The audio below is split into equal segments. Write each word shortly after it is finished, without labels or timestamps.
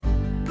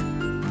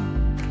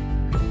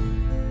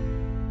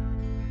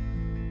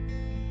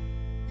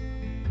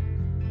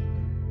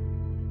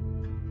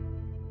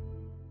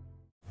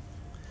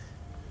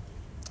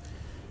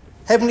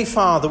Heavenly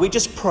Father, we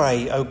just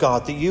pray, oh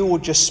God, that you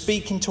would just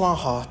speak into our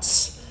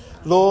hearts.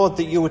 Lord,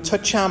 that you would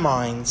touch our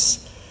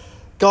minds.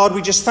 God,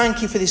 we just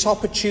thank you for this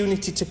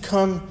opportunity to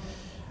come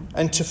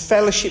and to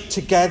fellowship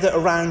together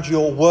around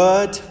your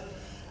word.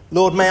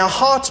 Lord, may our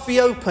hearts be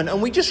open, and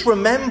we just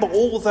remember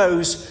all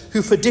those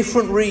who for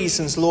different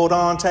reasons, Lord,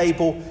 aren't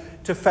able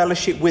to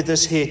fellowship with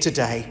us here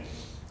today.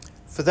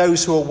 For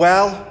those who are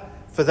well,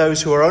 for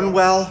those who are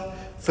unwell,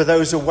 for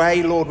those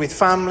away, Lord, with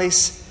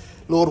families.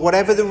 Lord,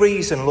 whatever the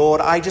reason,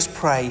 Lord, I just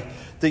pray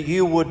that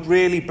you would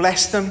really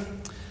bless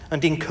them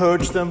and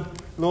encourage them,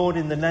 Lord,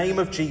 in the name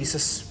of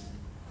Jesus.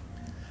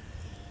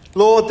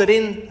 Lord, that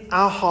in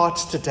our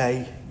hearts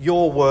today,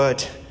 your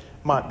word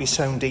might be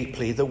sown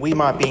deeply, that we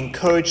might be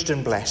encouraged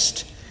and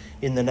blessed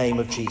in the name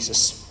of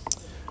Jesus.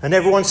 And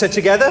everyone said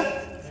together?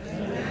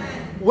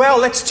 Amen. Well,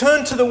 let's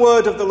turn to the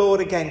word of the Lord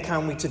again,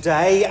 can we,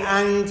 today?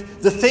 And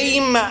the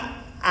theme,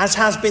 as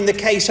has been the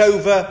case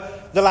over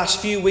the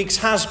last few weeks,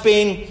 has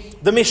been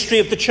the mystery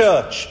of the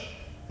church.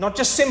 Not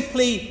just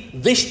simply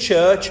this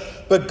church,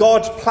 but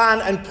God's plan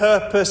and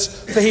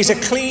purpose for his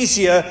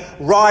ecclesia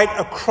right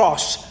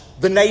across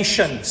the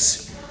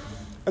nations.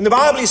 And the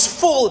Bible is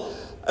full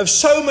of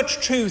so much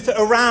truth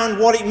around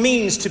what it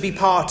means to be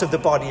part of the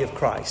body of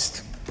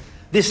Christ.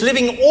 This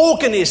living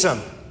organism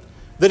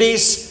that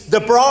is the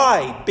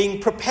bride being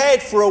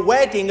prepared for a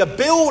wedding, a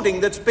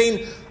building that's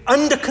been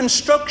under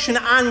construction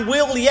and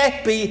will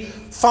yet be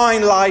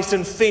finalized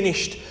and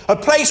finished. A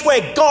place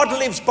where God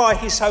lives by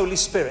his Holy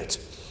Spirit.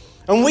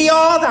 And we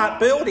are that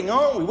building,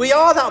 aren't we? We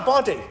are that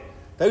body.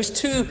 Those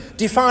two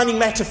defining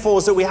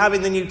metaphors that we have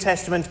in the New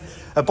Testament,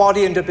 a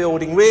body and a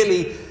building,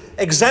 really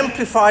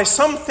exemplify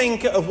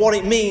something of what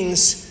it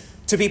means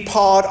to be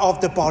part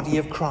of the body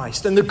of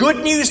Christ. And the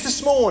good news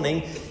this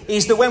morning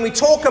is that when we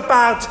talk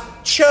about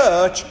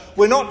church,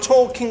 we're not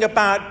talking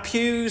about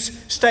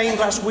pews, stained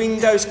glass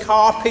windows,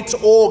 carpets,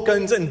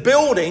 organs and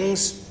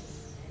buildings.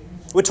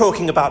 We're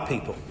talking about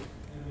people.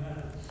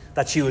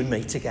 That's you and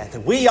me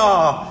together. We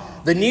are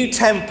the new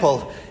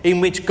temple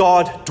in which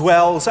God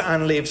dwells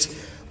and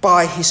lives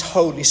by his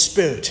Holy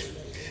Spirit.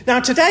 Now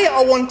today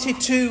I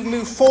wanted to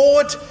move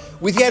forward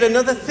with yet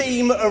another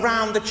theme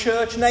around the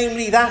church,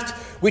 namely that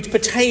which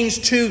pertains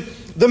to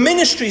the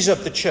ministries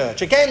of the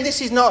church. Again,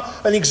 this is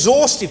not an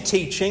exhaustive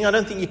teaching. I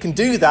don't think you can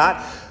do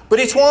that. But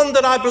it's one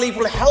that I believe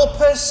will help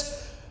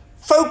us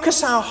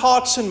focus our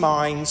hearts and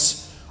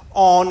minds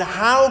on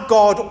how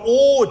God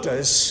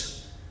orders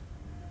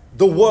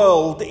the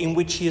world in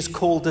which he has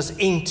called us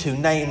into,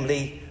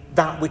 namely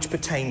that which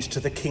pertains to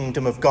the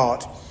kingdom of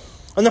God.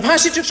 And the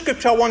passage of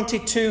scripture I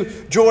wanted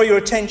to draw your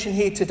attention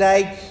here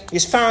today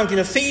is found in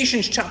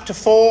Ephesians chapter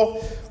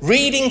 4,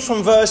 reading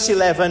from verse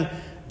 11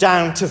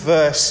 down to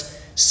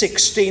verse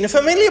 16. A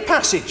familiar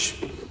passage,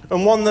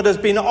 and one that has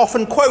been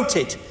often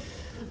quoted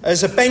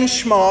as a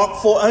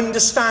benchmark for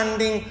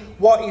understanding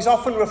what is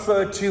often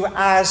referred to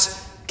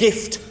as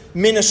gift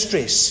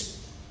ministries.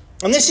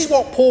 And this is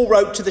what Paul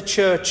wrote to the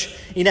church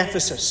in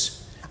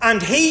Ephesus.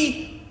 And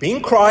he,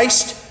 being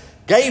Christ,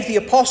 gave the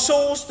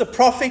apostles, the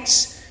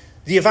prophets,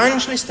 the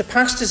evangelists, the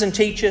pastors and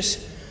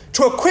teachers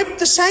to equip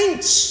the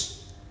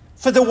saints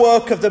for the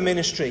work of the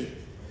ministry,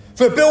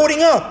 for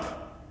building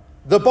up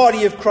the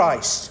body of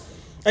Christ,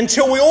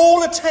 until we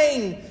all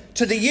attain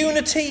to the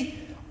unity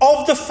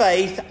of the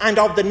faith and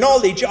of the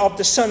knowledge of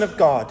the Son of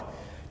God,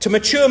 to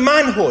mature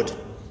manhood,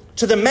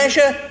 to the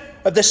measure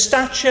of the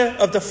stature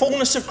of the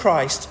fullness of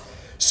Christ,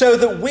 so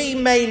that we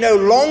may no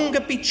longer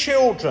be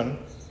children,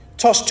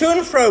 tossed to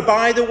and fro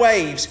by the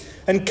waves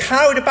and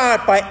carried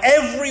about by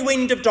every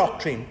wind of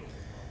doctrine,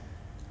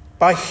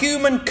 by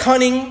human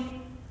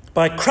cunning,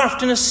 by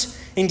craftiness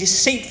in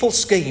deceitful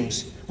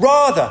schemes.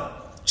 Rather,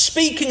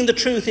 speaking the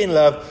truth in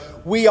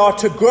love, we are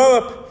to grow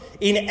up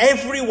in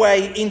every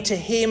way into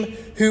him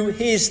who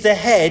is the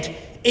head,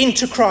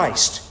 into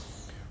Christ,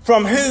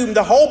 from whom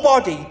the whole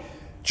body,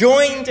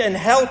 joined and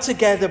held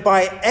together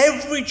by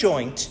every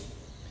joint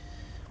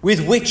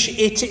with which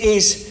it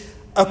is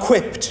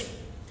equipped,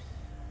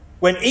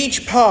 when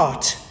each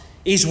part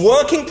is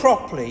working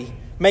properly,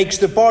 makes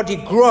the body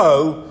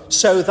grow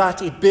so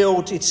that it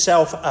builds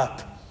itself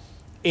up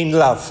in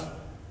love.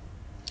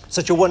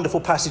 Such a wonderful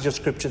passage of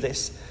scripture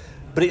this,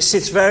 but it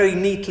sits very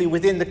neatly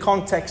within the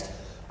context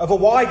of a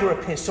wider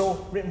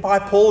epistle written by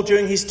Paul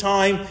during his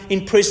time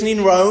in prison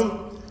in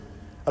Rome,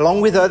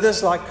 along with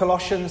others like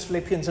Colossians,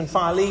 Philippians and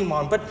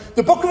Philemon. But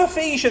the book of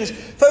Ephesians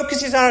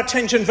focuses our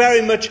attention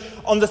very much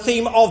on the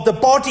theme of the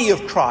body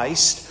of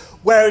Christ,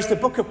 whereas the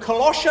book of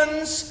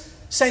Colossians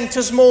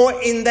centres more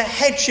in the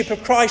headship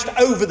of Christ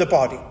over the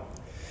body.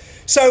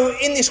 So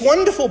in this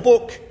wonderful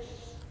book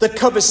that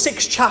covers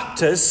 6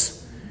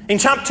 chapters, in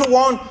chapter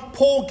 1,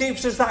 Paul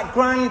gives us that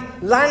grand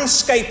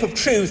landscape of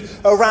truth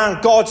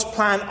around God's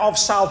plan of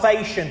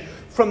salvation,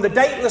 from the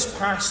dateless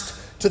past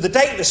to the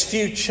dateless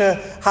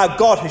future, how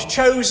God has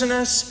chosen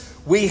us.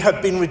 We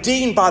have been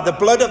redeemed by the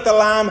blood of the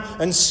Lamb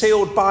and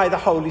sealed by the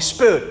Holy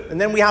Spirit. And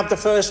then we have the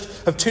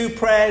first of 2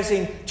 prayers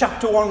in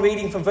chapter 1,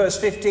 reading from verse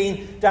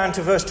 15 down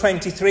to verse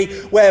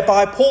 23,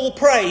 whereby Paul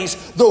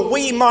prays that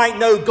we might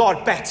know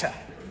God better.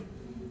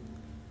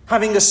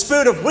 having a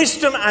spirit of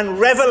wisdom and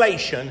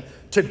revelation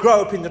to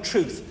grow up in the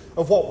truth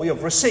of what we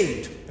have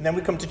received. And then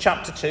we come to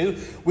chapter 2,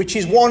 which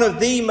is one of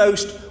the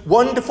most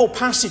wonderful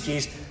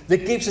passages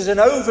that gives us an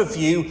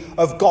overview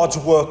of God's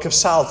work of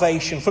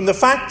salvation. From the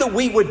fact that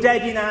we were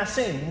dead in our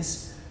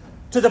sins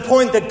to the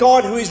point that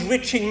God, who is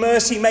rich in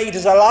mercy, made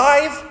us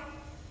alive,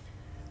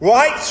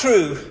 right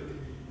through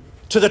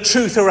to the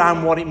truth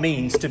around what it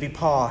means to be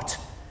part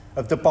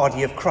of the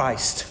body of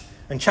Christ.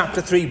 And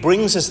chapter 3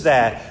 brings us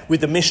there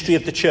with the mystery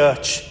of the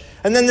church.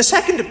 And then the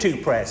second of two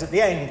prayers at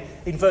the end,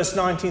 in verse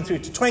 19 through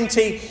to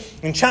 20,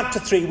 in chapter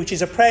 3, which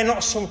is a prayer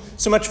not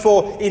so much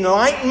for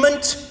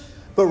enlightenment,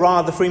 but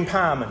rather for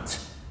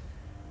empowerment.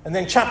 And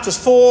then chapters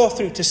 4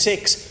 through to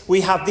 6,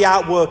 we have the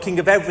outworking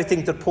of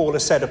everything that Paul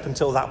has said up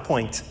until that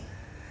point.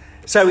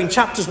 So in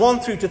chapters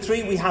 1 through to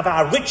 3, we have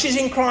our riches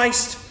in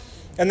Christ.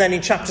 And then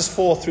in chapters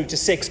 4 through to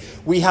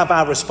 6, we have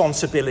our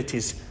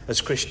responsibilities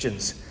as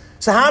Christians.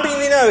 So how do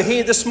we know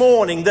here this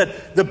morning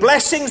that the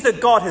blessings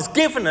that God has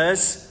given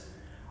us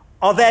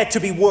are there to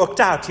be worked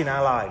out in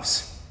our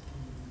lives?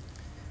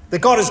 That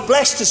God has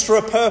blessed us for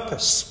a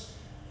purpose.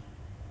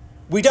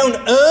 We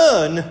don't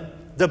earn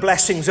the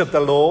blessings of the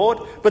Lord,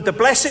 but the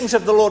blessings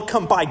of the Lord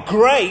come by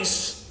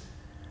grace,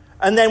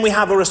 and then we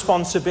have a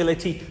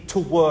responsibility to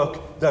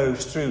work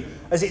those through.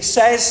 As it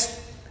says,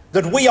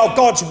 that we are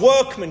God's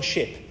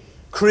workmanship,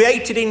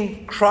 created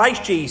in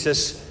Christ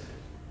Jesus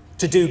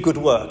to do good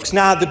works.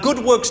 Now, the good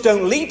works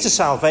don't lead to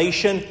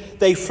salvation.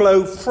 They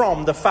flow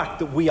from the fact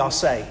that we are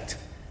saved.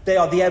 They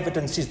are the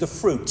evidences, the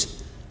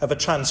fruit of a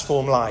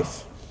transformed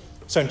life.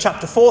 So in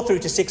chapter 4 through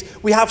to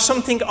 6, we have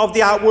something of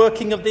the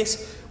outworking of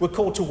this. We're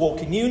called to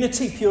walk in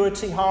unity,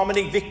 purity,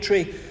 harmony,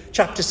 victory.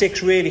 Chapter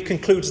 6 really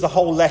concludes the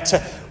whole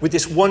letter with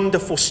this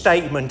wonderful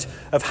statement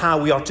of how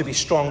we are to be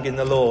strong in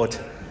the Lord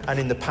and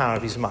in the power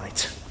of his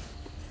might.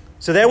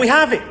 So there we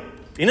have it.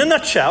 In a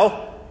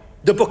nutshell,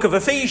 the book of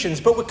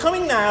Ephesians. But we're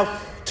coming now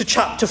to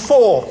chapter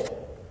 4,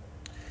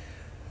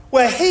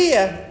 where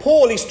here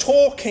Paul is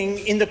talking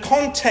in the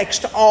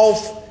context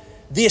of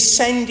the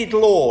ascended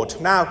Lord.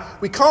 Now,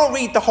 we can't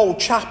read the whole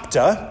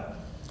chapter,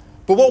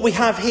 but what we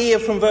have here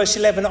from verse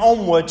 11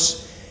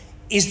 onwards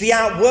is the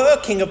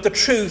outworking of the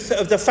truth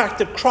of the fact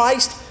that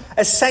Christ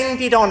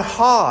ascended on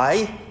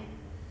high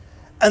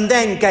and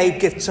then gave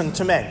gifts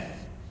unto men.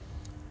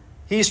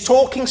 He's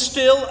talking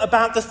still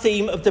about the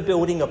theme of the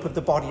building up of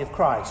the body of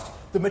Christ,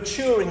 the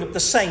maturing of the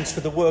saints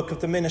for the work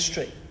of the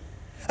ministry.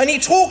 And he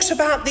talks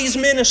about these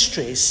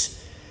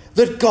ministries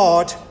that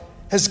God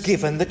has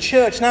given the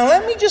church. Now,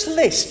 let me just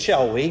list,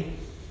 shall we,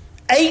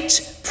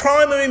 8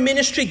 primary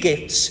ministry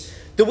gifts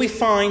that we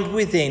find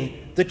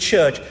within the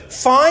church.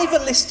 5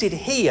 are listed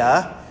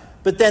here,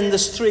 but then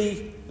there's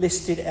 3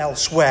 listed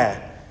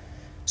elsewhere.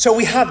 So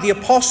we have the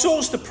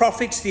apostles, the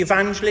prophets, the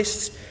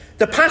evangelists,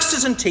 the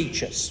pastors and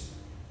teachers.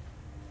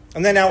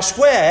 And then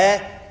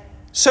elsewhere,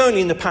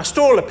 certainly in the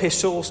pastoral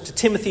epistles to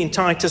Timothy and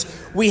Titus,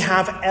 we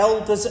have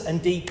elders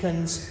and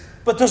deacons.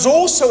 But there's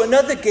also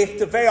another gift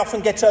that very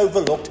often gets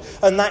overlooked,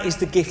 and that is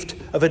the gift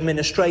of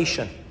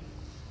administration.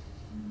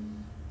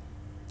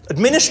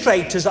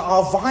 Administrators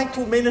are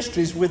vital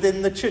ministries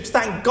within the church.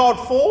 Thank God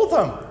for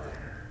them.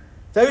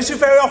 Those who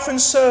very often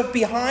serve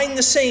behind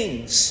the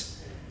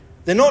scenes.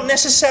 They're not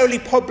necessarily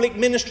public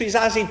ministries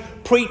as in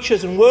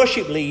preachers and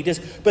worship leaders,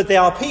 but they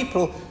are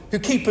people who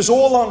keep us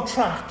all on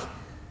track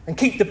and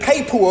keep the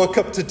paperwork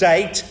up to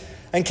date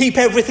and keep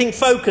everything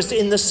focused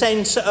in the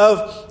sense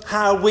of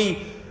how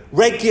we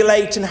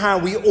regulate and how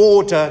we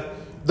order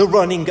the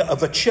running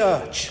of a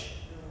church.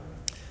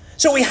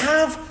 So we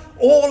have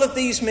all of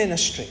these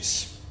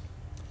ministries.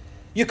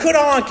 You could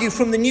argue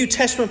from the New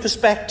Testament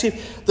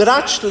perspective that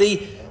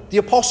actually the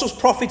apostles,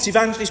 prophets,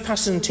 evangelists,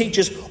 pastors and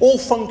teachers all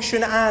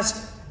function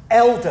as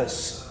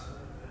elders.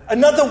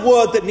 Another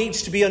word that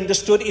needs to be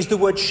understood is the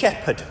word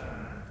shepherd.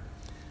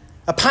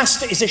 A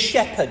pastor is a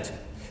shepherd.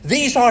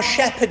 These are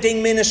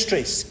shepherding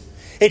ministries.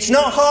 It's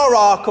not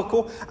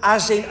hierarchical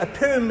as in a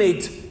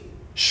pyramid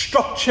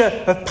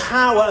structure of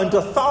power and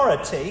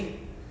authority.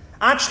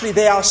 Actually,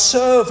 they are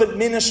servant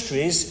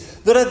ministries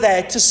that are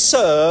there to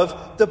serve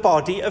the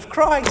body of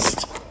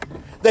Christ.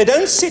 They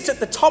don't sit at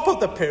the top of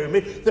the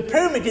pyramid. The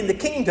pyramid in the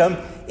kingdom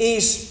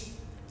is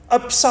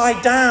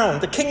upside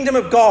down. The kingdom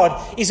of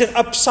God is an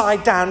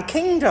upside down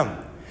kingdom.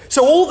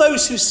 So all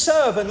those who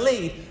serve and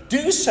lead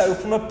do so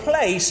from a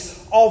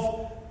place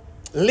of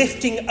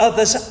lifting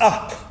others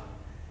up.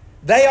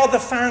 They are the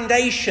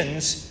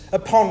foundations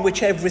upon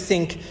which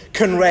everything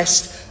can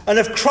rest, and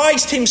of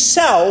Christ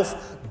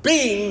himself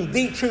being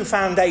the true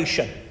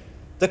foundation,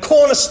 the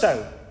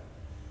cornerstone,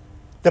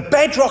 the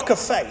bedrock of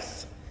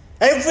faith.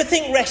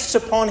 Everything rests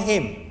upon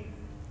him.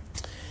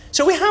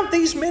 So we have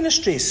these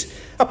ministries.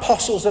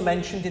 Apostles are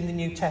mentioned in the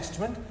New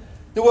Testament.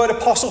 The word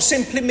apostle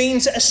simply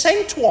means a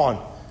sent one,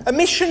 a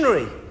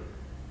missionary.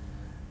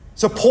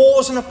 So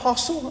Paul's an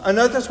apostle, and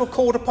others were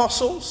called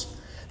apostles.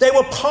 They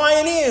were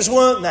pioneers,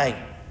 weren't they?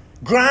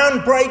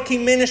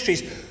 Groundbreaking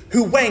ministries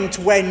who went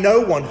where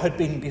no one had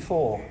been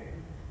before.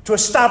 To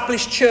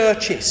establish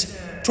churches,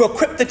 to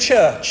equip the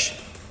church,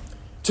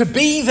 to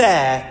be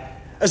there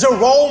as a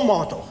role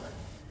model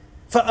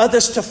for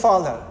others to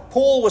follow.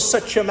 Paul was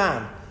such a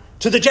man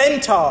to the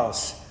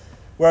Gentiles,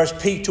 whereas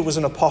Peter was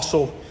an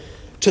apostle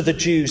to the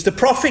Jews. The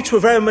prophets were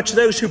very much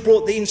those who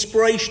brought the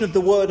inspiration of the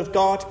word of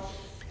God,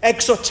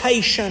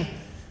 exhortation,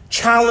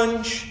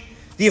 challenge.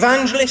 The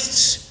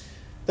evangelists,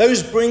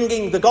 those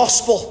bringing the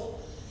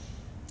gospel,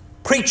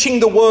 preaching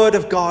the word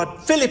of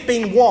God. Philip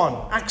being one,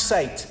 Acts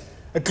 8,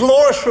 a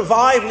glorious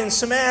revival in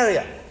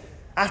Samaria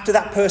after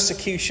that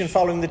persecution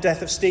following the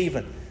death of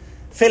Stephen.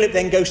 Philip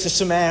then goes to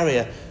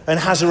Samaria and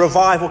has a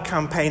revival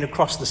campaign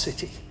across the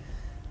city.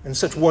 And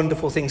such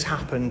wonderful things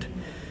happened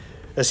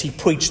as he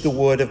preached the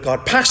word of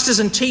God. Pastors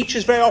and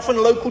teachers, very often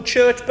local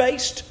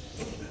church-based,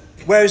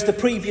 whereas the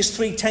previous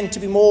three tend to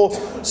be more,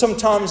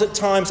 sometimes at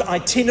times,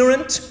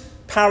 itinerant,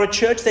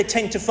 parachurch. They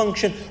tend to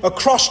function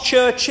across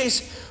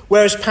churches,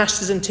 whereas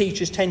pastors and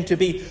teachers tend to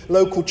be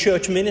local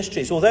church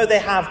ministries. Although they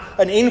have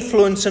an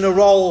influence and a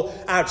role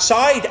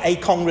outside a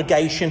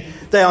congregation,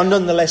 they are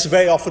nonetheless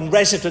very often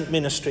resident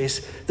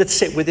ministries that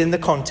sit within the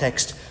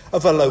context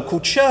of a local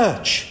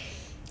church.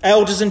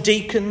 Elders and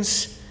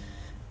deacons,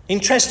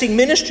 interesting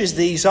ministries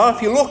these are.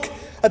 If you look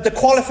at the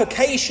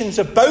qualifications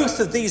of both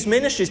of these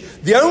ministries,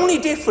 the only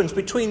difference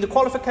between the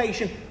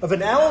qualification of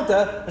an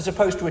elder as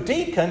opposed to a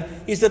deacon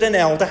is that an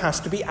elder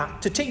has to be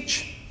apt to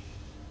teach.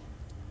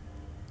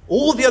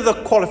 All the other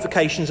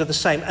qualifications are the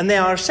same, and they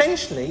are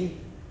essentially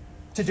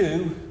to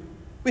do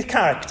with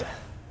character.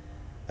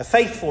 A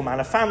faithful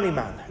man, a family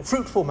man, a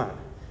fruitful man,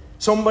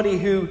 somebody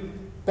who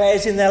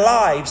bears in their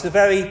lives the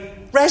very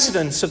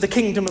residence of the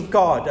kingdom of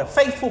God, a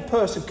faithful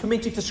person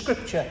committed to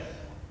Scripture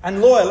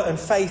and loyal and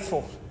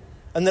faithful.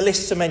 And the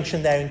lists are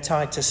mentioned there in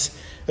Titus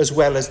as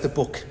well as the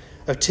book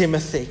of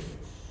Timothy.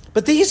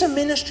 But these are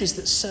ministries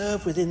that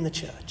serve within the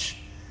church.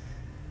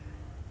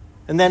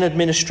 And then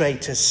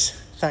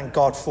administrators, thank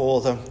God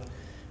for them,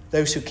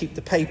 those who keep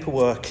the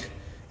paperwork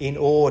in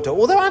order.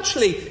 Although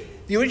actually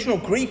the original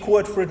Greek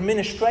word for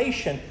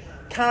administration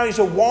carries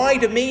a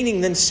wider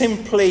meaning than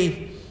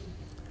simply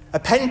a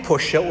pen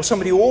pusher or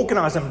somebody who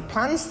organises and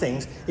plans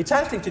things. It's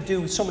actually to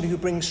do with somebody who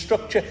brings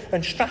structure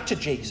and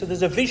strategy. So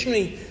there's a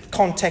visionary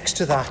context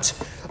to that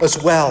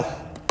as well.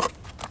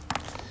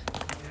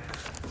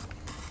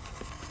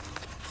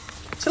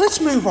 So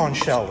let's move on,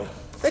 shall we?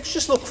 Let's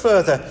just look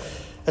further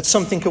at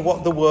something of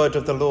what the word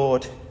of the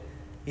Lord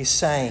is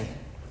saying.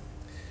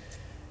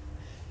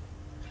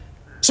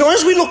 So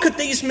as we look at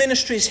these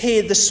ministries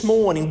here this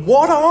morning,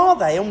 what are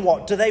they and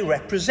what do they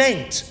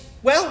represent?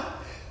 Well,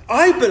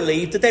 I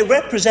believe that they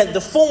represent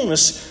the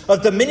fullness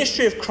of the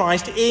ministry of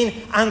Christ in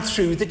and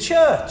through the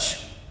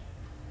church.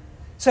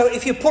 So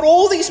if you put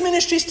all these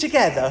ministries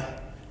together,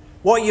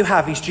 what you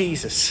have is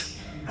Jesus.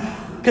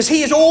 Because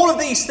he is all of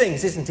these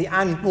things, isn't he?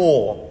 And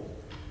more.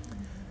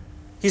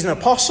 He's an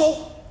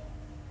apostle,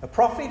 a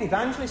prophet,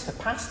 evangelist, a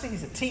pastor,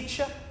 he's a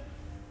teacher.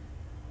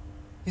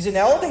 He's an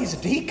elder, he's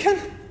a deacon.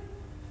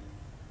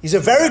 He's a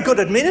very good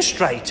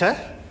administrator.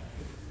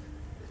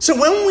 So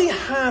when we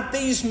have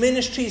these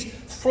ministries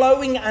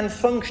flowing and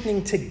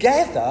functioning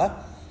together,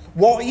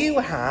 what you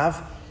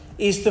have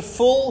is the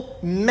full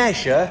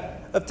measure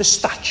of the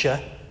stature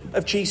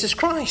of Jesus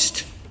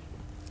Christ.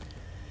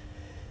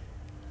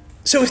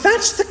 So if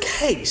that's the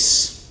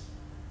case,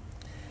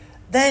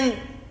 then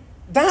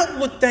that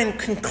would then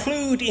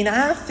conclude in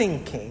our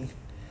thinking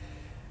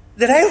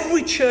that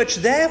every church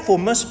therefore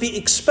must be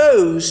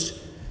exposed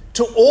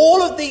to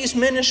all of these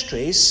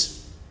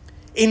ministries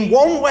in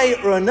one way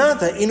or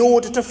another in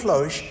order to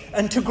flourish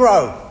and to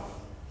grow.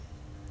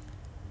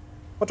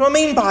 What do I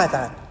mean by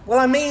that? Well,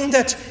 I mean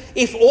that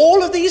if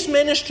all of these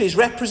ministries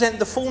represent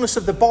the fullness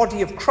of the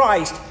body of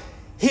Christ,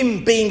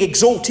 him being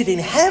exalted in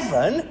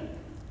heaven,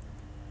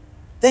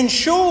 then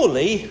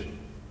surely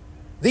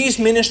these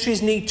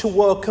ministries need to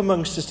work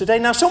amongst us today.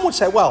 Now, some would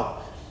say,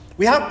 well,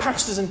 we have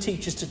pastors and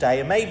teachers today,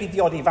 and maybe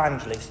the odd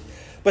evangelist,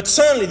 but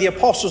certainly the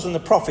apostles and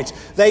the prophets,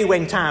 they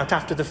went out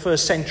after the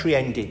first century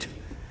ended.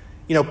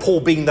 You know,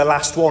 Paul being the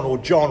last one, or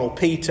John or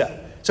Peter.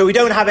 So we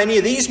don't have any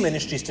of these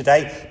ministries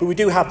today, but we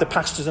do have the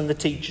pastors and the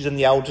teachers and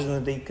the elders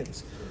and the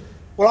deacons.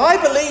 Well, I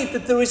believe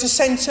that there is a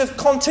sense of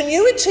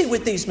continuity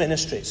with these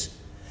ministries.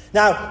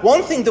 Now,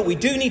 one thing that we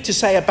do need to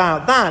say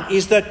about that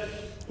is that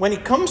when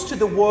it comes to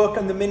the work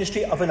and the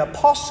ministry of an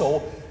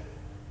apostle,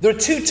 there are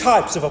two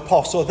types of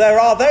apostle. There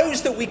are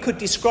those that we could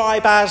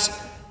describe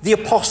as the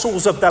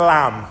apostles of the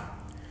Lamb.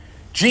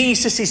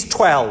 Jesus'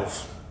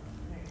 12.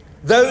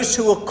 Those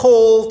who are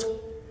called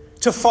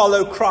to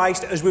follow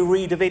Christ as we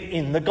read of it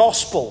in the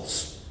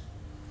Gospels.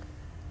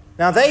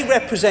 Now, they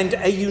represent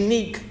a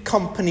unique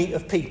company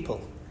of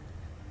people.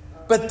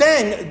 But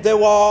then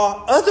there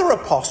are other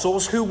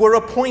apostles who were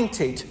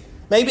appointed.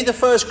 Maybe the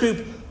first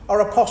group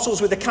are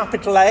apostles with a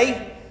capital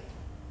A,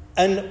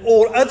 and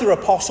all other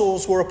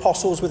apostles were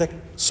apostles with a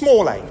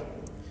small a.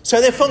 So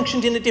they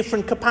functioned in a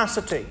different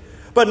capacity.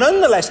 But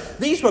nonetheless,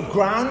 these were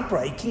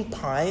groundbreaking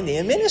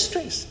pioneer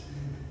ministries.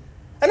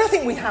 And I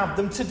think we have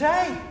them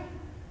today.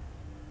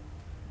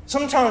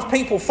 Sometimes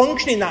people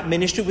function in that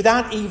ministry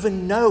without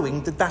even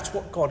knowing that that's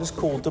what God has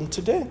called them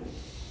to do.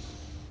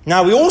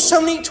 Now, we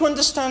also need to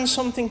understand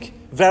something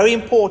very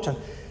important.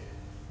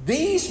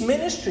 These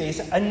ministries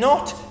are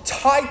not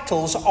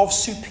titles of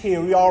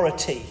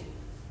superiority.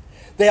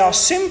 They are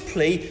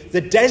simply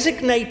the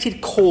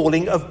designated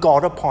calling of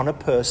God upon a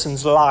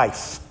person's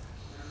life.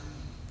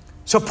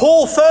 So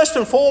Paul, first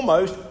and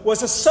foremost,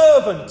 was a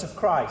servant of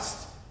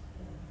Christ,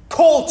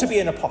 called to be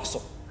an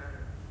apostle.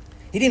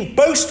 He didn't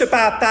boast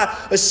about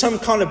that as some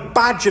kind of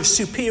badge of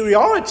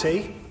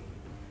superiority.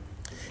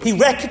 He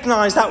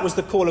recognized that was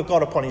the call of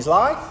God upon his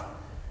life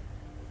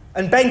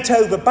and bent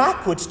over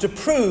backwards to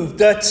prove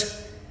that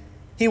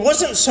he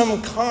wasn't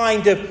some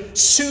kind of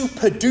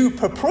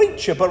super-duper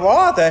preacher, but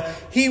rather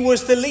he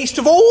was the least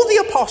of all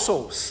the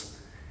apostles.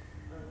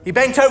 He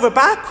bent over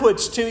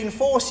backwards to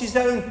enforce his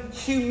own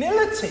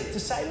humility, to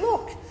say,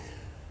 look,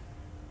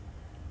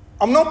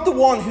 I'm not the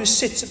one who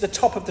sits at the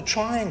top of the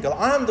triangle.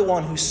 I am the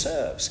one who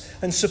serves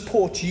and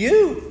supports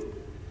you.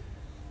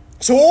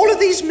 So all of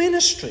these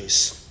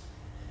ministries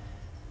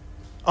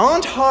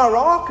aren't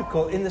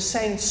hierarchical in the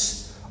sense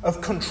of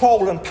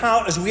control and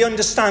power as we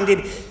understand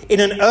it in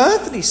an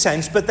earthly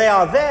sense, but they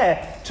are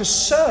there to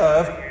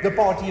serve the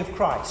body of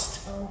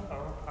Christ.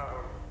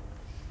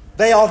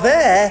 They are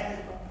there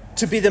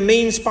to be the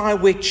means by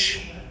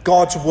which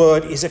God's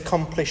word is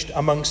accomplished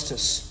amongst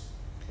us.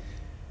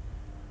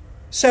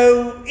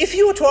 So, if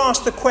you were to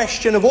ask the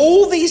question of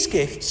all these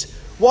gifts,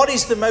 what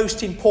is the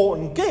most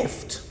important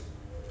gift?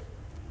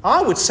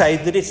 I would say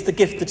that it's the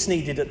gift that's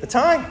needed at the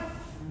time.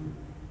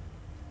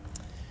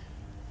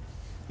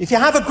 If you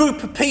have a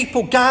group of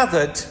people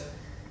gathered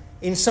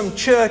in some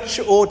church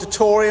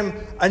auditorium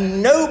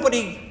and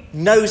nobody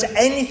knows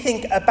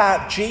anything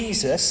about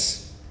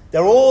Jesus,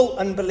 they're all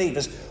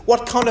unbelievers,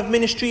 what kind of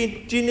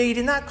ministry do you need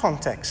in that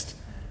context?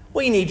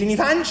 Well, you need an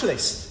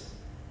evangelist.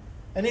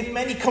 And if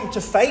many come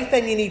to faith,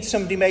 then you need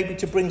somebody maybe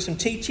to bring some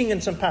teaching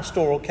and some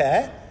pastoral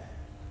care.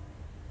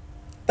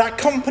 That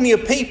company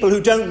of people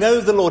who don't know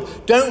the Lord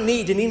don't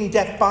need an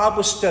in-depth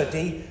Bible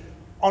study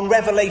on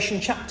Revelation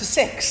chapter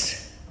 6.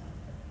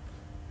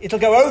 It'll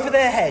go over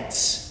their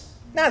heads.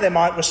 Now they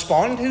might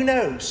respond, who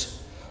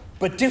knows?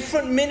 But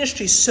different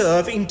ministries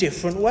serve in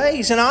different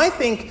ways. And I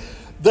think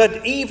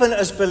that even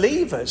as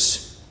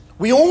believers,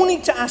 we all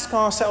need to ask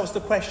ourselves the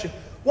question,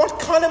 what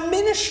kind of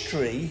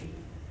ministry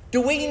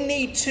do we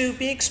need to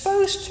be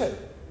exposed to?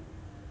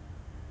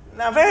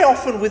 Now, very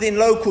often within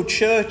local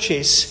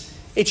churches,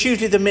 it's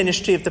usually the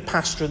ministry of the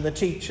pastor and the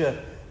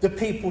teacher that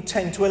people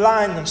tend to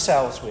align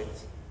themselves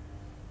with.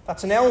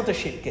 That's an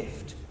eldership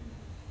gift.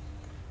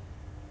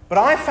 But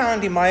I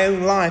found in my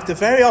own life that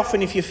very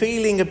often if you're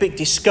feeling a bit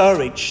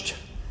discouraged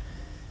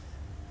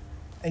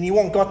and you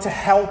want God to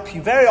help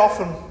you, very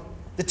often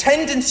the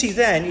tendency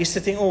then is to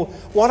think, oh,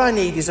 what I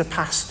need is a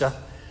pastor,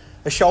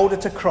 a shoulder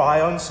to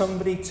cry on,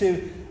 somebody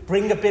to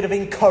bring a bit of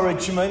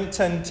encouragement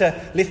and to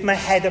lift my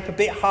head up a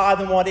bit higher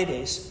than what it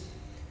is.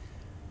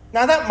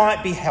 Now that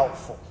might be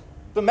helpful,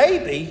 but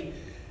maybe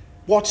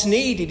what's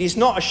needed is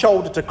not a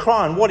shoulder to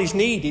cry on. What is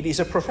needed is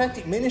a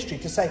prophetic ministry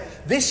to say,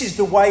 this is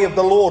the way of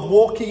the Lord,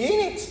 walk ye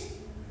in it.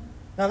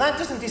 Now that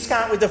doesn't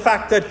discount with the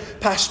fact that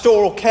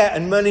pastoral care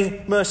and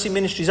mercy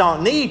ministries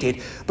aren't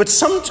needed, but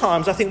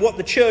sometimes I think what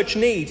the church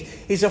needs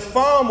is a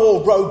far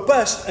more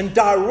robust and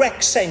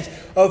direct sense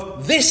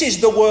of this is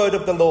the word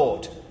of the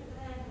Lord.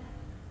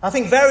 I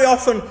think very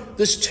often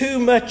there's too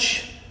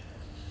much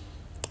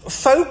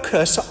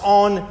focus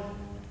on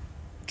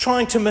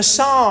trying to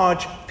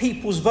massage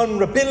people's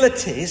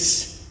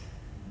vulnerabilities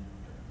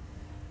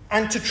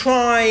and to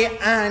try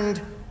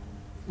and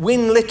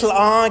win little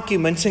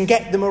arguments and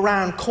get them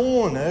around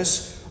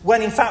corners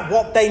when in fact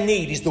what they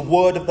need is the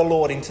word of the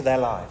Lord into their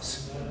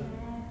lives.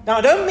 Now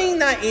I don't mean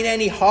that in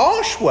any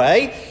harsh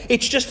way.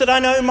 It's just that I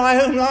know in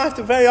my own life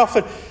that very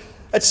often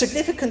at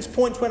significant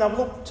points when I've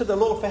looked to the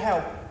Lord for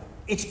help,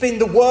 it's been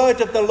the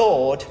word of the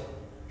Lord,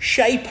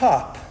 shape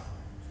up,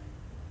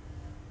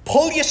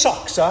 pull your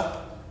socks up,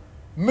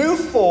 move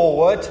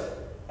forward,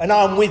 and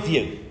I'm with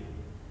you.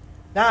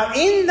 Now,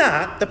 in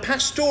that, the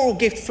pastoral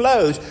gift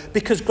flows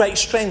because great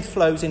strength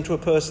flows into a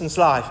person's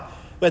life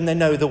when they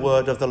know the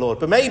word of the Lord.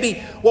 But maybe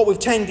what we've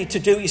tended to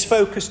do is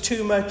focus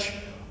too much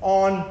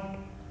on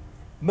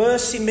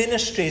mercy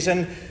ministries,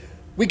 and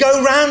we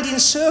go round in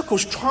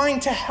circles trying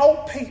to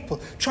help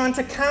people, trying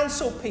to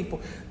counsel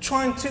people,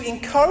 trying to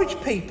encourage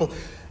people.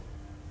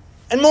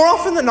 And more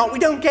often than not, we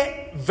don't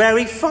get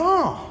very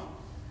far.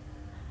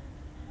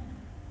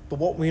 But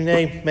what we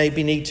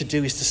maybe need to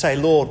do is to say,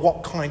 Lord,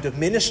 what kind of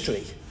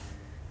ministry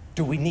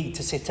do we need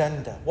to sit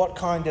under? What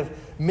kind of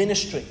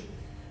ministry?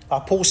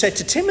 Paul said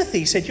to Timothy,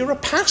 he said, you're a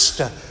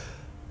pastor,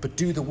 but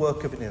do the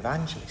work of an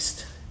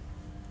evangelist.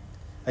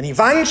 And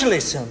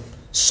evangelism,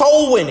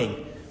 soul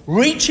winning,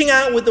 reaching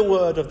out with the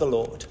word of the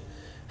Lord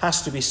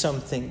has to be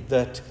something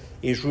that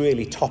is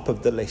really top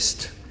of the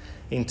list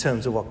in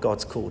terms of what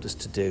God's called us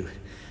to do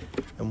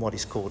and what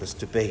he's called us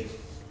to be.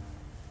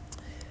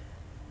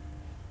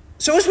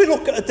 So as we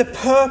look at the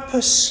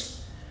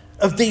purpose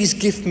of these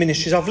gift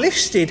ministries, I've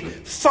listed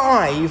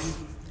 5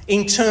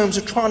 in terms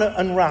of trying to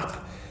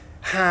unwrap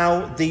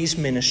how these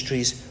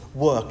ministries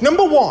work.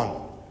 Number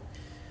 1,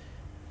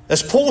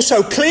 As Paul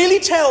so clearly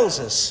tells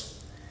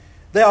us,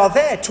 they are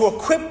there to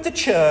equip the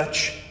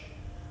church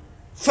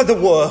for the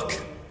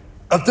work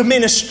of the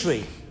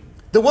ministry.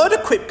 The word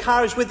equip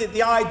carries with it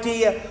the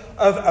idea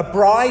of a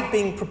bride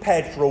being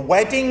prepared for a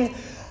wedding,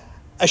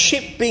 a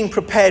ship being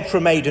prepared for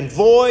a maiden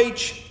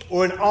voyage,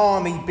 or an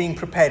army being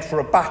prepared for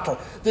a battle.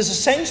 There's a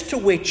sense to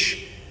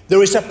which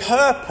there is a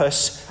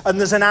purpose and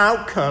there's an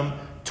outcome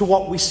to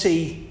what we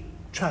see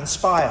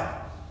transpire.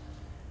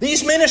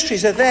 These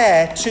ministries are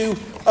there to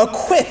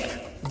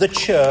equip the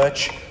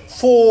church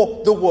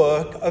for the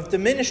work of the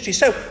ministry.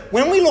 So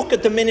when we look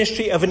at the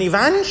ministry of an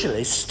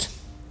evangelist,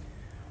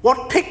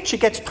 what picture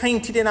gets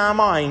painted in our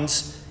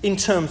minds in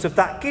terms of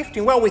that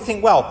gifting? Well, we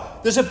think, well,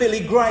 there's a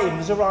Billy Graham,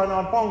 there's a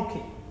Reinhard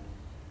Bonnke.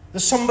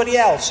 There's somebody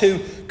else who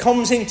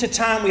comes into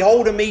town, we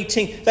hold a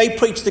meeting, they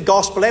preach the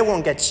gospel,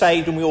 everyone gets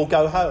saved and we all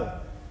go home.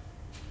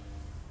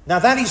 Now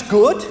that is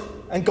good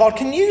and God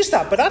can use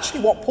that. But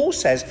actually what Paul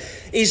says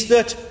is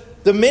that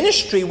the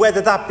ministry,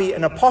 whether that be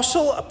an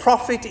apostle, a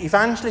prophet,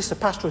 evangelist, a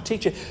pastor or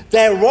teacher,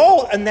 their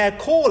role and their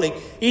calling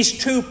is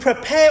to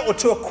prepare or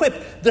to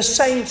equip the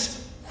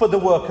saints for the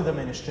work of the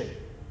ministry.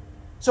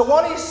 So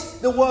what is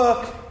the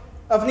work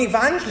of an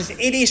evangelist?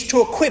 It is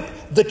to equip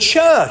the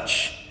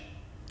church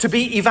to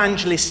be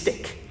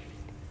evangelistic.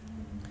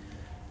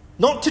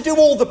 Not to do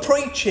all the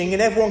preaching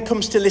and everyone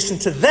comes to listen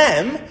to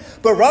them,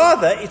 but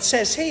rather, it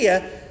says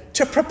here,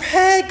 to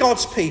prepare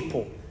God's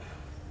people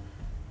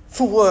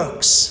for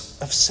works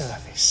of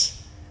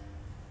service.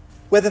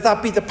 Whether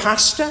that be the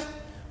pastor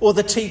or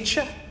the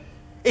teacher.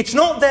 It's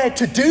not there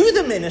to do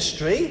the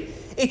ministry,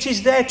 it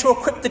is there to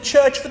equip the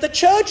church for the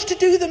church to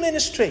do the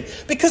ministry.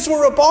 Because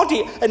we're a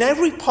body and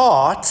every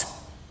part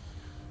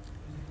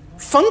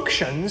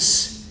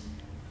functions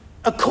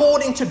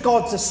according to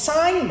God's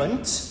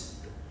assignment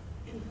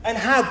and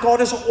how God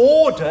has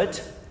ordered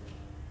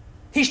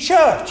his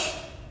church.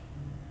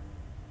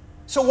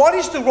 So what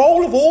is the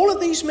role of all of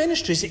these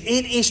ministries? It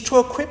is to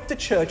equip the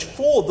church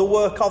for the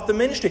work of the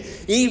ministry.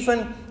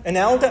 Even an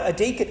elder, a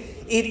deacon,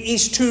 it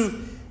is to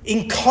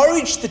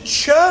encourage the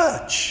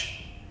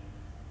church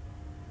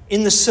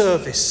in the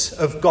service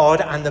of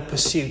God and the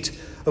pursuit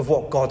of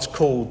what God's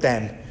called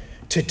them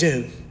to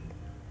do.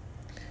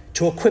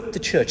 To equip the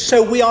church.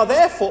 So we are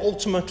therefore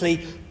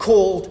ultimately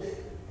called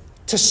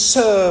to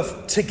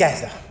serve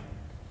together.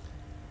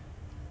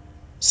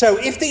 So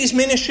if these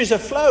ministries are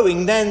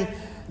flowing, then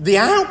the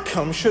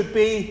outcome should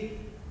be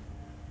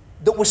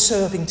that we're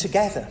serving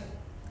together.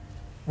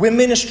 We're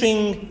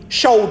ministering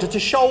shoulder to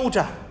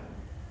shoulder.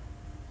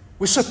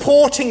 We're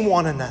supporting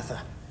one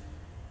another.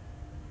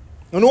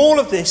 And all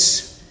of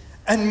this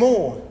and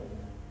more.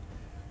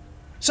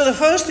 So the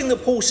first thing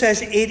that Paul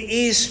says, it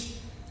is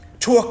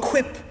to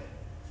equip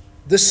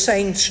the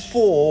saints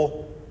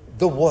for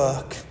the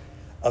work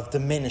of the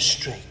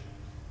ministry.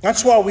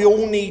 That's why we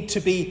all need to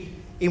be,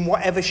 in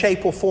whatever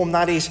shape or form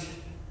that is,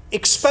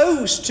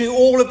 exposed to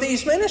all of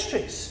these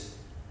ministries.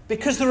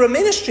 Because there are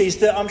ministries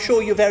that I'm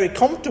sure you're very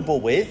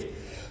comfortable with,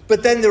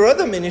 but then there are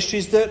other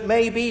ministries that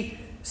maybe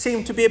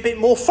seem to be a bit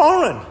more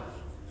foreign.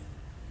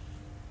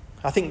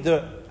 I think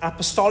the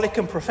apostolic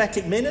and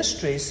prophetic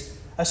ministries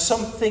are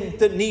something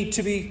that need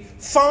to be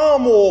far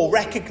more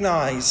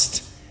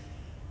recognised,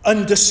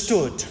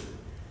 understood,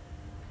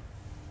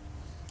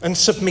 and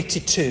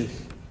submitted to.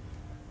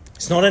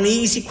 It's not an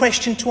easy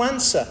question to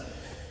answer.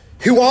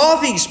 Who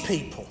are these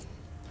people?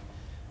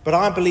 But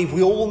I believe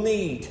we all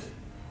need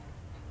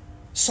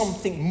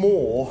something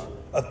more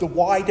of the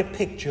wider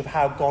picture of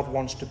how God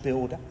wants to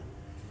build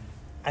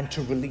and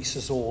to release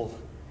us all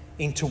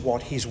into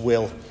what his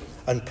will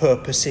and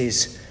purpose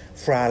is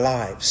for our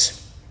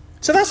lives.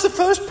 So that's the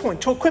first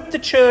point, to equip the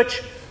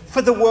church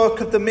for the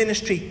work of the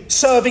ministry,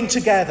 serving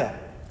together.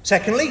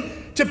 Secondly,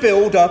 to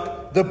build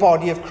up the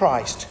body of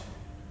Christ.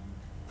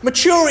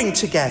 Maturing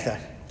together.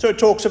 So it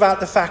talks about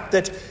the fact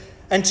that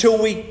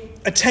until we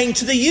attain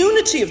to the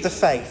unity of the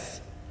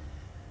faith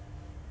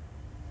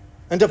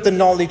and of the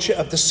knowledge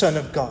of the Son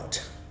of God.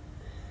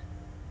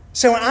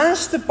 So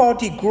as the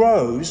body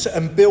grows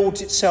and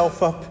builds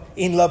itself up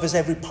in love as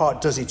every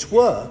part does its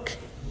work,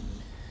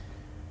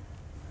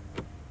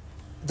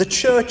 the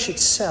church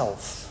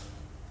itself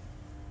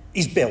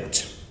is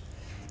built.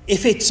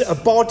 If it's a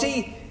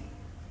body,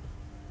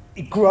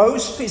 it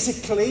grows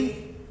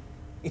physically,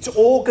 its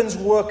organs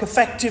work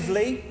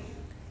effectively,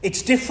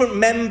 its different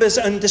members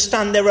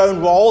understand their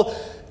own role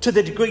to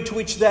the degree to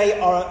which they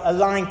are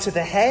aligned to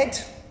the head.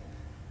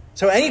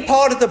 So any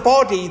part of the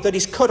body that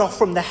is cut off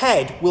from the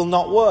head will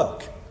not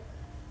work.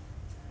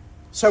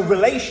 So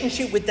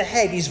relationship with the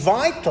head is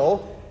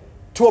vital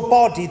to a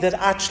body that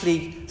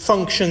actually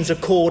functions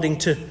according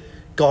to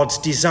God's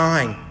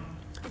design.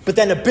 But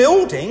then a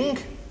building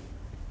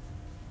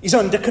is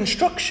under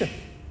construction.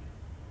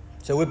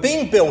 So we're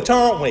being built,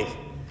 aren't we?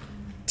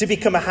 To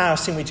become a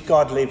house in which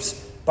God lives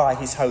by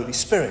his Holy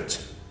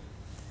Spirit.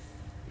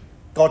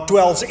 God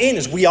dwells in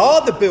us. We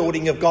are the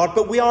building of God,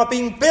 but we are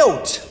being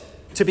built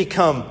to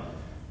become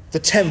the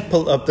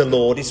temple of the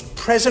Lord. It's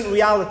present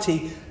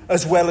reality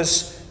as well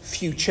as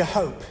future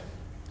hope.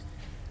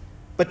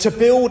 But to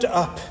build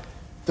up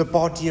the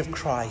body of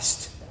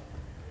Christ,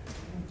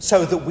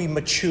 so that we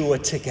mature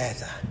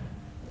together.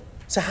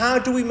 So how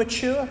do we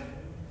mature?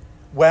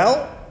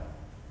 Well,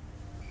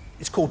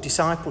 it's called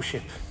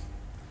discipleship.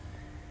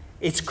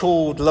 It's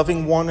called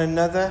loving one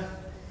another.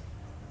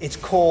 It's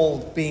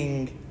called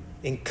being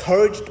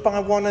encouraged by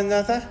one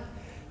another,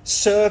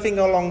 serving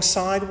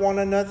alongside one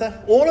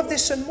another, all of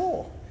this and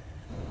more.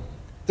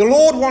 The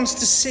Lord wants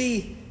to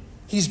see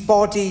his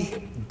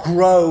body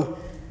grow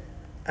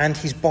and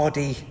his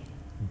body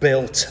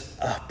built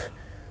up,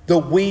 that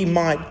we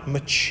might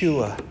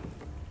mature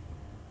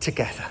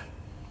together.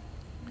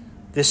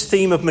 This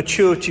theme of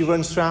maturity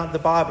runs throughout the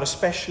Bible,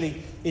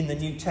 especially in the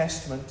New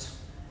Testament.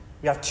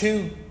 We have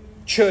two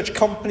church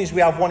companies. We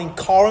have one in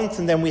Corinth,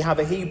 and then we have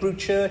a Hebrew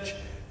church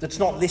that's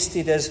not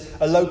listed as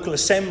a local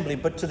assembly,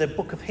 but to the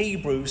book of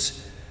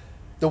Hebrews,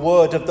 the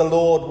word of the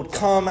Lord would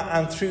come,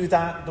 and through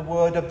that, the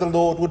word of the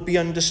Lord would be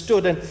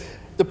understood. And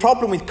the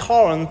problem with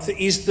Corinth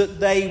is that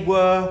they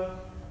were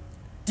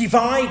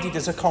divided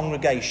as a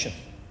congregation.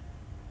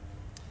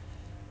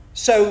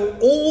 So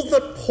all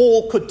that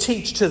Paul could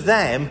teach to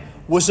them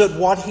was at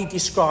what he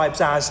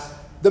describes as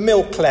the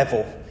milk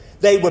level.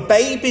 They were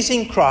babies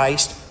in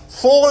Christ,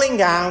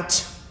 falling out,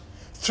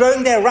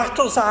 throwing their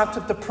rattles out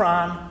of the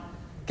pram,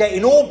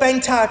 getting all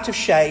bent out of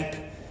shape,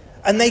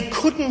 and they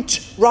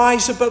couldn't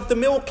rise above the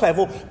milk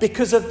level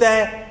because of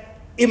their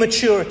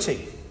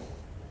immaturity.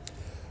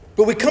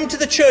 But we come to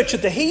the church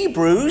of the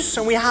Hebrews,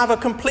 and we have a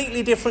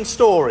completely different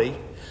story.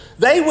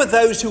 They were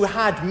those who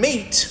had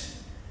meat.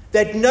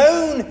 They'd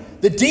known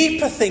the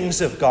deeper things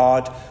of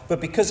God,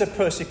 but because of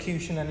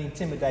persecution and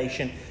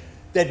intimidation,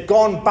 they'd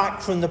gone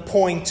back from the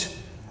point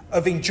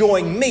of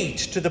enjoying meat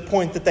to the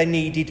point that they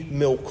needed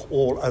milk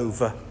all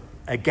over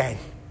again.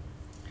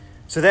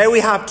 So there we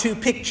have two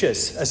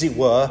pictures, as it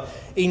were,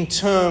 in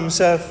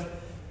terms of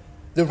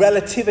the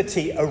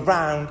relativity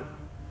around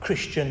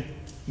Christian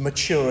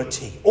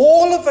maturity.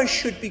 All of us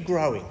should be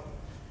growing.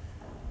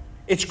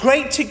 It's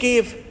great to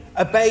give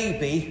a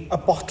baby a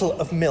bottle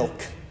of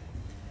milk.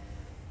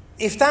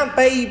 If that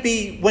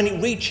baby, when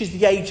it reaches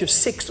the age of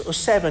 6 or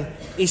 7,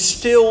 is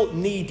still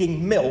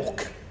needing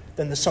milk,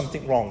 then there's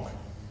something wrong.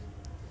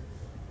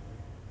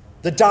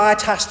 The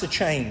diet has to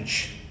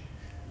change.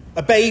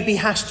 A baby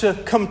has to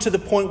come to the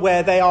point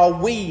where they are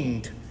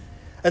weaned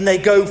and they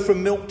go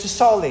from milk to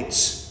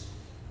solids.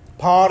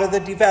 Part of the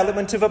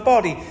development of a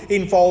body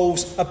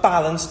involves a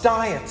balanced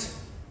diet.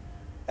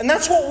 And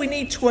that's what we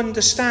need to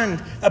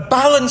understand. A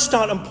balanced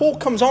diet. And Paul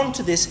comes on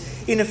to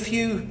this in a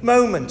few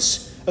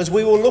moments as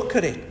we will look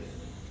at it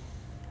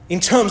in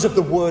terms of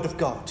the Word of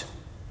God.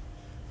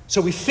 So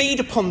we feed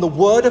upon the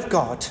Word of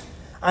God,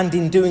 and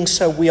in doing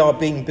so we are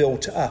being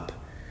built up.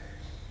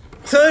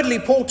 Thirdly,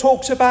 Paul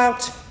talks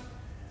about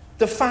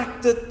the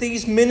fact that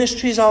these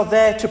ministries are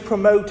there to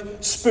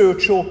promote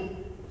spiritual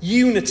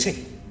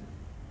unity.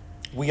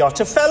 We are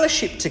to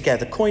fellowship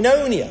together,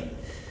 koinonia.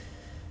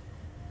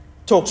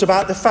 Talks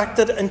about the fact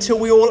that until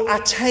we all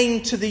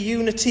attain to the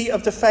unity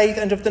of the faith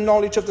and of the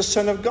knowledge of the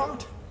Son of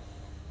God,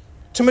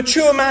 to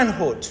mature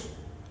manhood,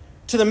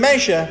 to the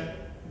measure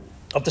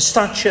of the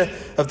stature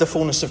of the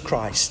fullness of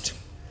Christ.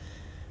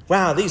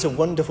 Wow, these are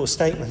wonderful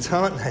statements,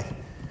 aren't they?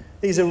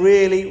 These are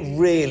really,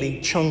 really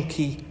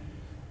chunky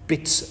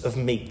bits of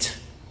meat.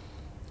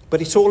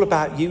 But it's all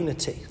about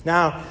unity.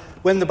 Now,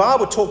 when the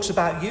Bible talks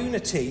about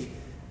unity,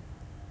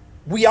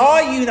 we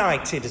are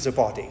united as a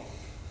body.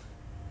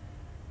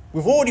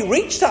 We've already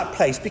reached that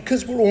place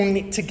because we're all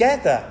knit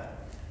together.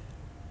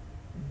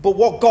 But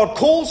what God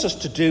calls us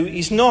to do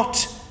is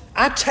not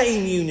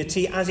attain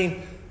unity as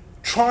in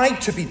try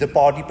to be the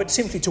body, but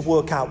simply to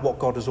work out what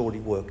God has already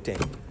worked in,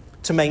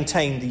 to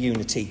maintain the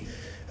unity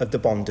of the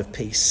bond of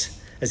peace,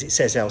 as it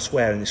says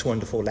elsewhere in this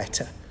wonderful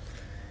letter.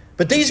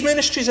 But these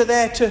ministries are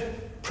there to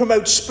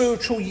promote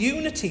spiritual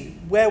unity,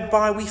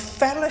 whereby we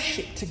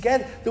fellowship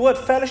together. The word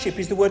fellowship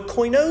is the word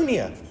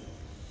koinonia.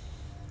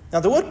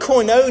 Now, the word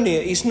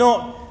koinonia is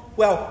not,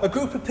 well, a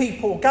group of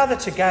people gather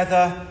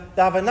together,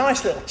 they have a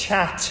nice little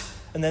chat,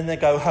 and then they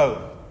go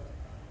home.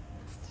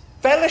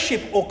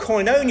 Fellowship, or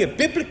koinonia,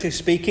 biblically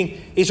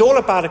speaking, is all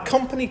about a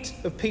company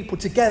of people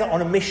together on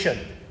a mission.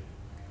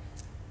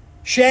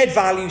 Shared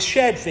values,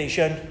 shared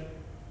vision,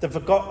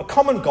 they've got a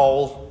common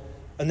goal,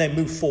 and they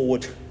move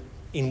forward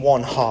in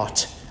one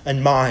heart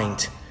and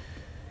mind.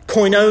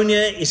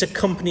 Koinonia is a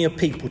company of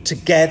people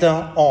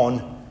together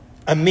on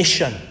a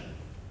mission.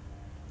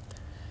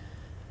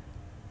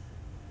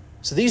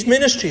 So these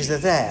ministries are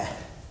there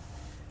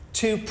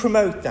to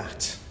promote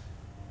that.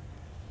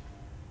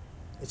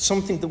 It's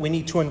something that we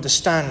need to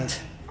understand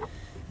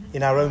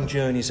in our own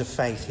journeys of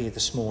faith here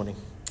this morning.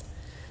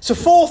 So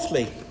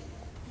fourthly,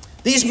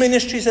 these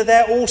ministries are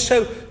there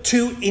also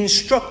to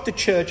instruct the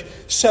church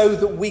so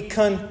that we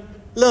can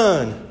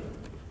learn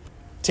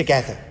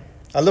together.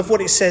 I love what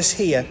it says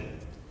here.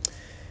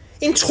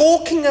 In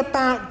talking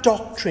about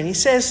doctrine, he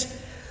says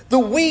that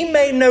we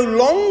may no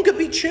longer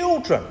be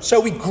children. So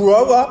we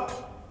grow up.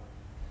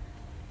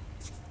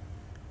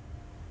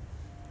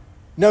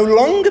 No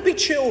longer be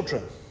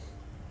children,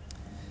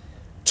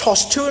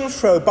 tossed to and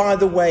fro by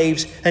the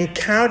waves and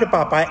carried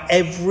about by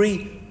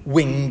every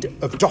wind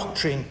of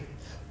doctrine,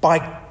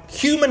 by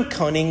human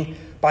cunning,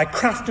 by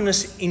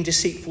craftiness in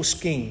deceitful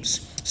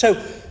schemes.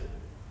 So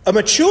a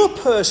mature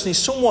person is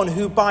someone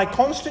who, by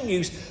constant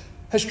use,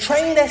 has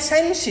trained their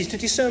senses to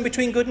discern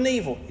between good and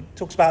evil. It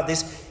talks about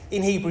this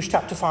in Hebrews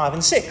chapter 5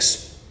 and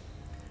 6.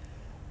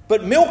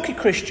 But milky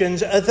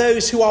Christians are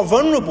those who are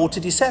vulnerable to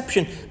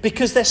deception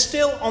because they're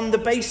still on the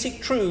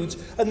basic truths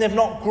and they've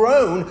not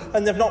grown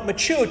and they've not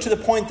matured to the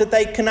point that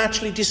they can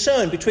actually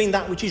discern between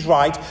that which is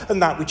right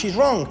and that which is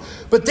wrong.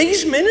 But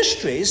these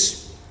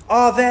ministries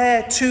are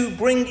there to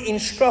bring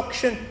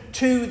instruction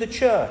to the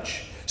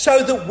church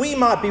so that we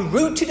might be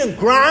rooted and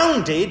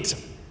grounded,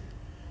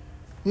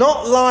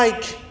 not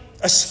like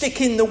a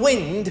stick in the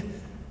wind,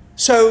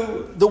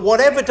 so that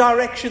whatever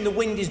direction the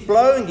wind is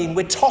blowing in,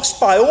 we're tossed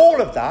by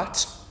all of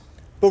that.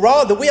 But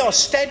rather, we are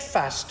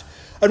steadfast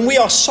and we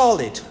are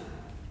solid.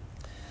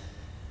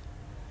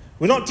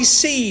 We're not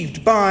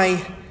deceived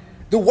by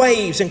the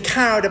waves and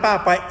carried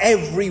about by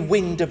every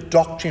wind of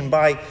doctrine,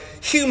 by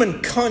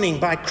human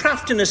cunning, by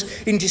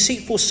craftiness in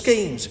deceitful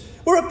schemes.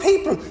 We're a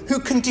people who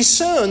can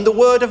discern the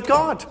word of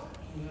God.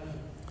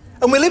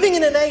 And we're living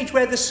in an age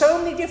where there's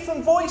so many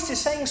different voices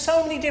saying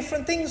so many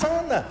different things,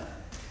 aren't there?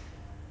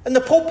 And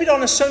the pulpit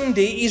on a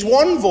Sunday is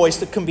one voice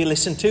that can be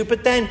listened to,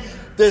 but then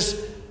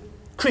there's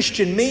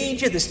Christian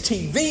media, there's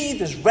TV,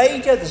 there's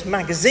radio, there's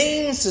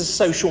magazines, there's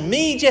social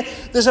media.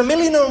 There's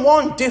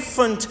 1,000,001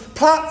 different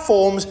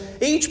platforms,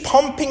 each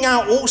pumping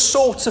out all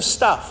sorts of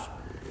stuff.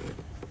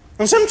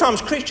 And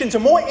sometimes Christians are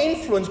more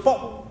influenced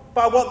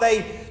by what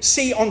they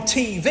see on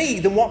TV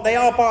than what they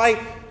are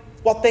by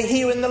what they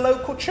hear in the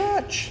local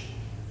church.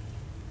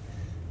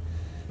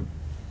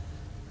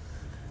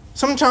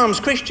 Sometimes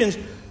Christians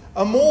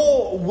are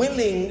more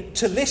willing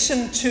to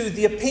listen to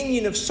the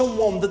opinion of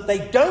someone that they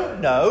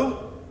don't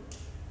know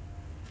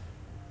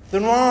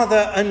than rather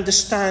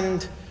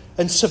understand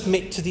and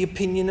submit to the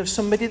opinion of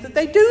somebody that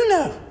they do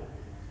know.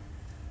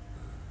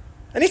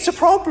 And it's a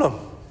problem.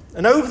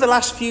 And over the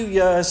last few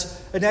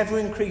years, an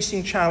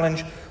ever-increasing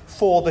challenge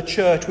for the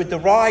church with the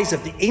rise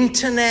of the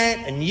internet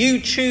and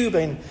YouTube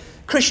and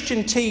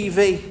Christian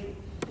TV.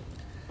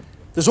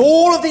 There's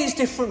all of these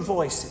different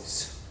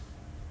voices.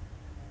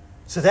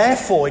 So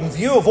therefore, in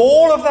view of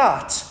all of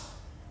that,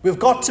 we've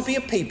got to be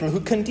a people who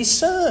can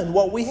discern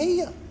what we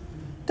hear.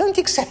 Don't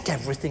accept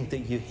everything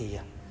that you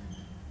hear.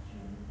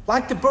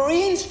 Like the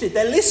Bereans did,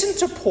 they listened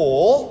to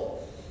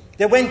Paul,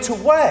 they went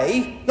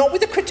away, not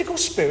with a critical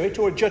spirit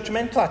or a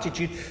judgmental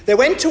attitude, they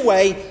went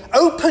away,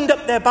 opened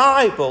up their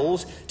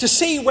Bibles to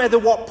see whether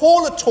what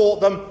Paul had taught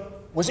them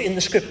was in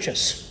the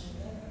scriptures.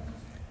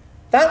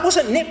 That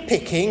wasn't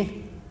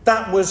nitpicking,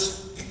 that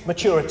was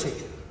maturity.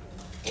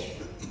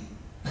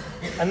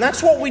 And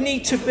that's what we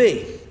need to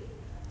be,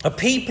 a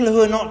people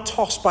who are not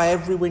tossed by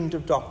every wind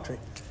of doctrine,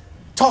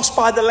 tossed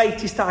by the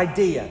latest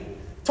idea,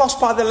 tossed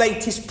by the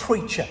latest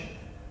preacher,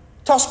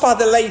 tossed by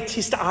the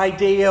latest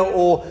idea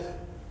or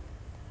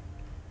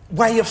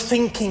way of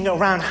thinking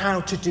around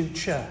how to do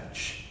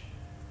church.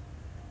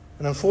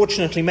 And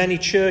unfortunately, many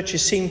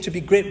churches seem to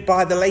be gripped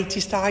by the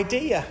latest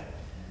idea.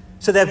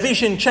 So their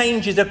vision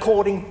changes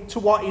according to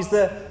what is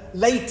the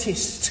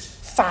latest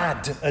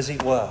fad, as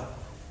it were.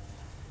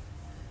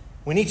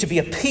 We need to be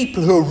a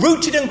people who are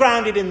rooted and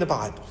grounded in the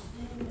Bible.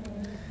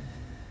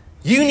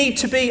 You need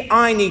to be,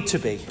 I need to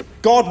be.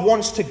 God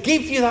wants to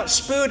give you that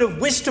spirit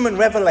of wisdom and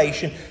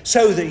revelation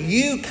so that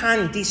you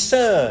can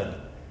discern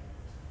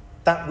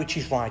that which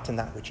is right and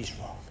that which is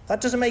wrong. That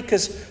doesn't make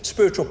us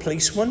spiritual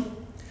policemen.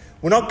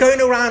 We're not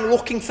going around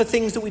looking for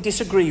things that we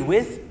disagree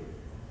with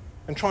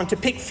and trying to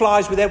pick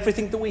flies with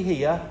everything that we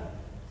hear.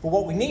 But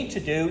what we need to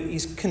do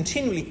is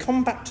continually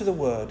come back to the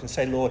word and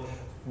say, Lord,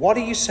 what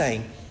are you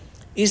saying?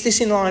 Is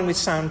this in line with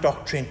sound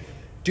doctrine?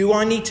 Do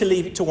I need to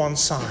leave it to one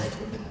side?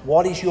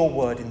 What is your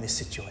word in this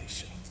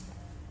situation?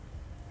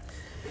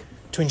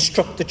 To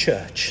instruct the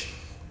church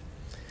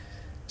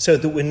so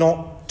that we're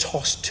not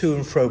tossed to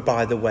and fro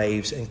by the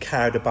waves and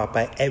carried about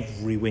by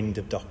every wind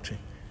of doctrine.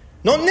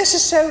 Not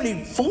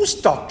necessarily false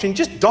doctrine,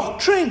 just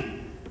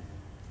doctrine.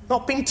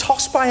 Not being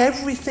tossed by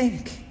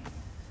everything.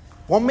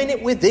 1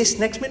 minute with this,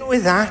 next minute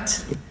with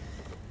that.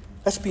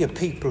 Let's be a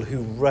people who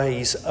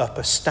raise up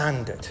a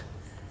standard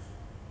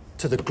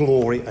to the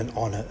glory and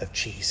honour of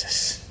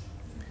Jesus.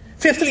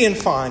 Fifthly and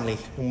finally,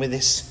 and with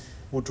this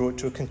we'll draw it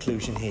to a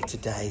conclusion here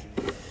today.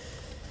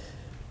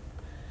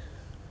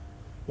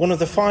 One of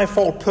the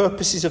fivefold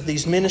purposes of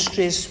these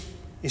ministries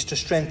is to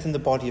strengthen the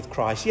body of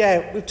Christ.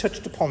 Yeah, we've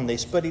touched upon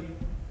this, but it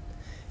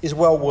is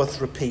well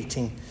worth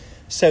repeating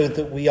so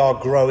that we are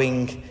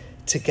growing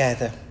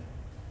together.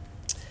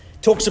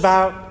 It talks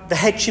about the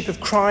headship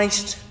of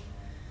Christ,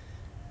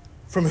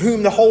 from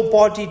whom the whole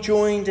body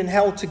joined and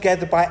held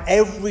together by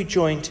every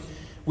joint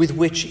with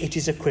which it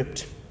is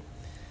equipped.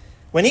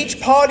 When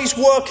each part is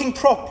working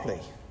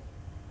properly,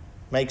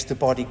 makes the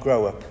body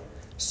grow up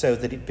so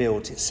that it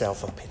builds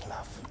itself up in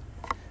love.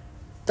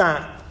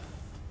 That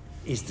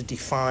is the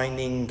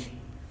defining,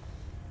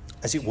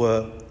 as it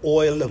were,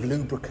 oil of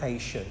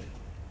lubrication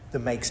that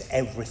makes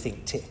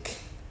everything tick.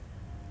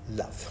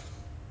 Love.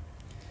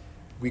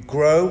 We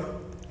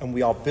grow and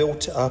we are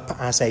built up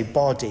as a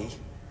body.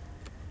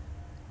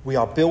 We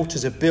are built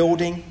as a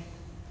building.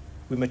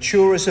 We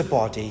mature as a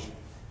body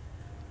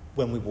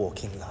when we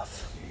walk in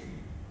love.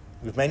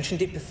 We've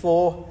mentioned it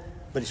before,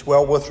 but it's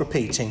well worth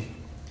repeating.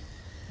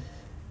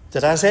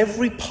 That as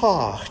every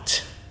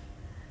part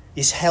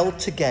is held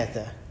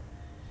together,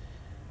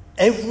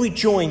 every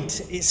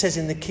joint, it says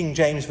in the King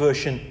James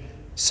Version,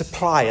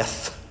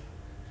 supplieth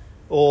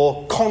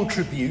or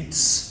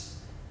contributes.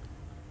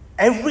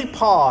 Every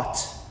part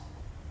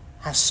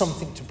has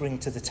something to bring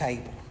to the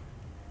table.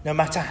 No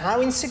matter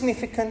how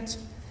insignificant,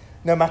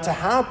 no matter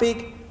how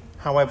big,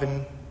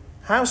 however,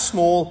 how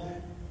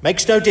small,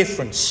 makes no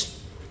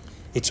difference.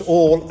 It's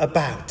all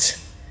about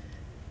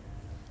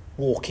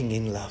walking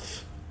in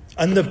love.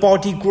 And the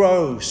body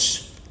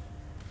grows.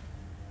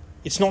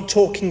 It's not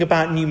talking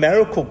about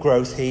numerical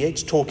growth here,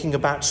 it's talking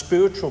about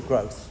spiritual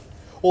growth.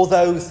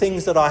 Although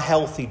things that are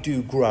healthy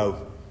do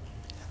grow,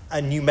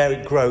 and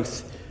numeric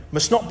growth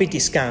must not be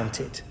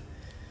discounted.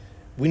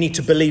 We need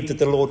to believe that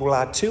the Lord will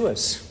add to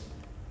us,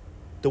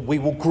 that we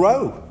will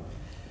grow.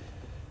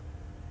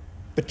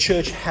 But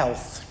church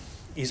health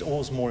is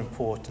always more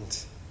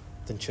important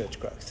than church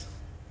growth.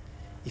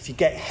 If you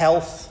get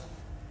health,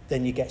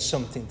 then you get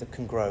something that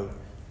can grow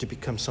to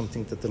become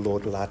something that the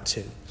Lord will add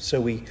to. So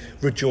we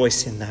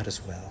rejoice in that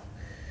as well.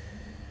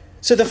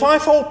 So the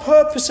fivefold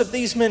purpose of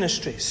these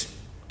ministries,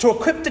 to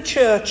equip the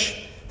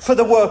church for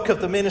the work of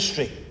the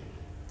ministry.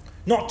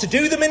 Not to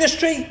do the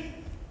ministry,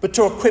 but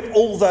to equip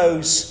all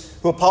those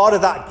who are part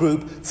of that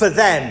group for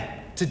them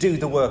to do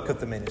the work of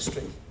the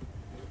ministry.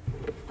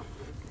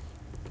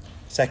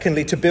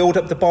 Secondly, to build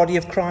up the body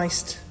of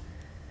Christ,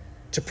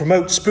 to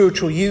promote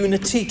spiritual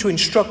unity, to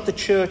instruct the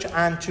church,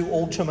 and to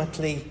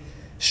ultimately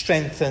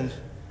strengthen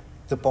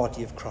the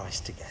body of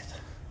Christ together.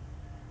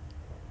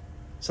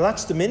 So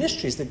that's the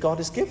ministries that God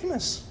has given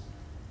us.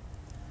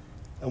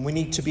 And we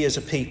need to be, as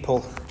a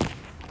people,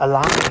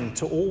 aligned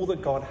to all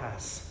that God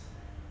has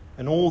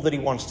and all that he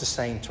wants to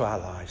say into our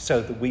lives,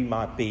 so that we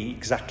might be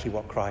exactly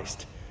what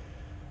Christ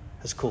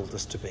has called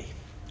us to be.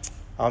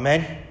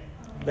 Amen.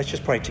 Let's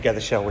just pray together,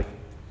 shall we?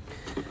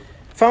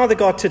 Father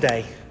God,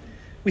 today,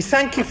 we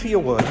thank you for your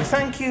word. We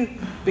thank you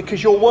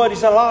because your word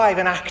is alive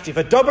and active,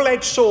 a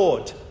double-edged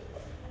sword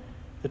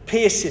that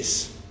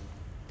pierces,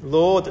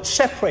 Lord, that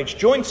separates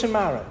joints and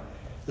marrow,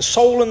 the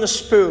soul and the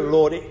spirit,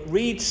 Lord. It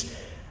reads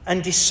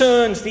and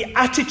discerns the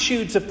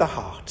attitudes of the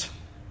heart.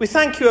 We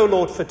thank you, O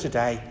Lord, for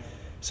today.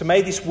 So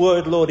may this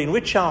word, Lord,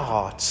 enrich our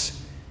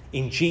hearts.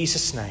 In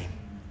Jesus' name,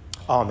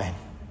 amen.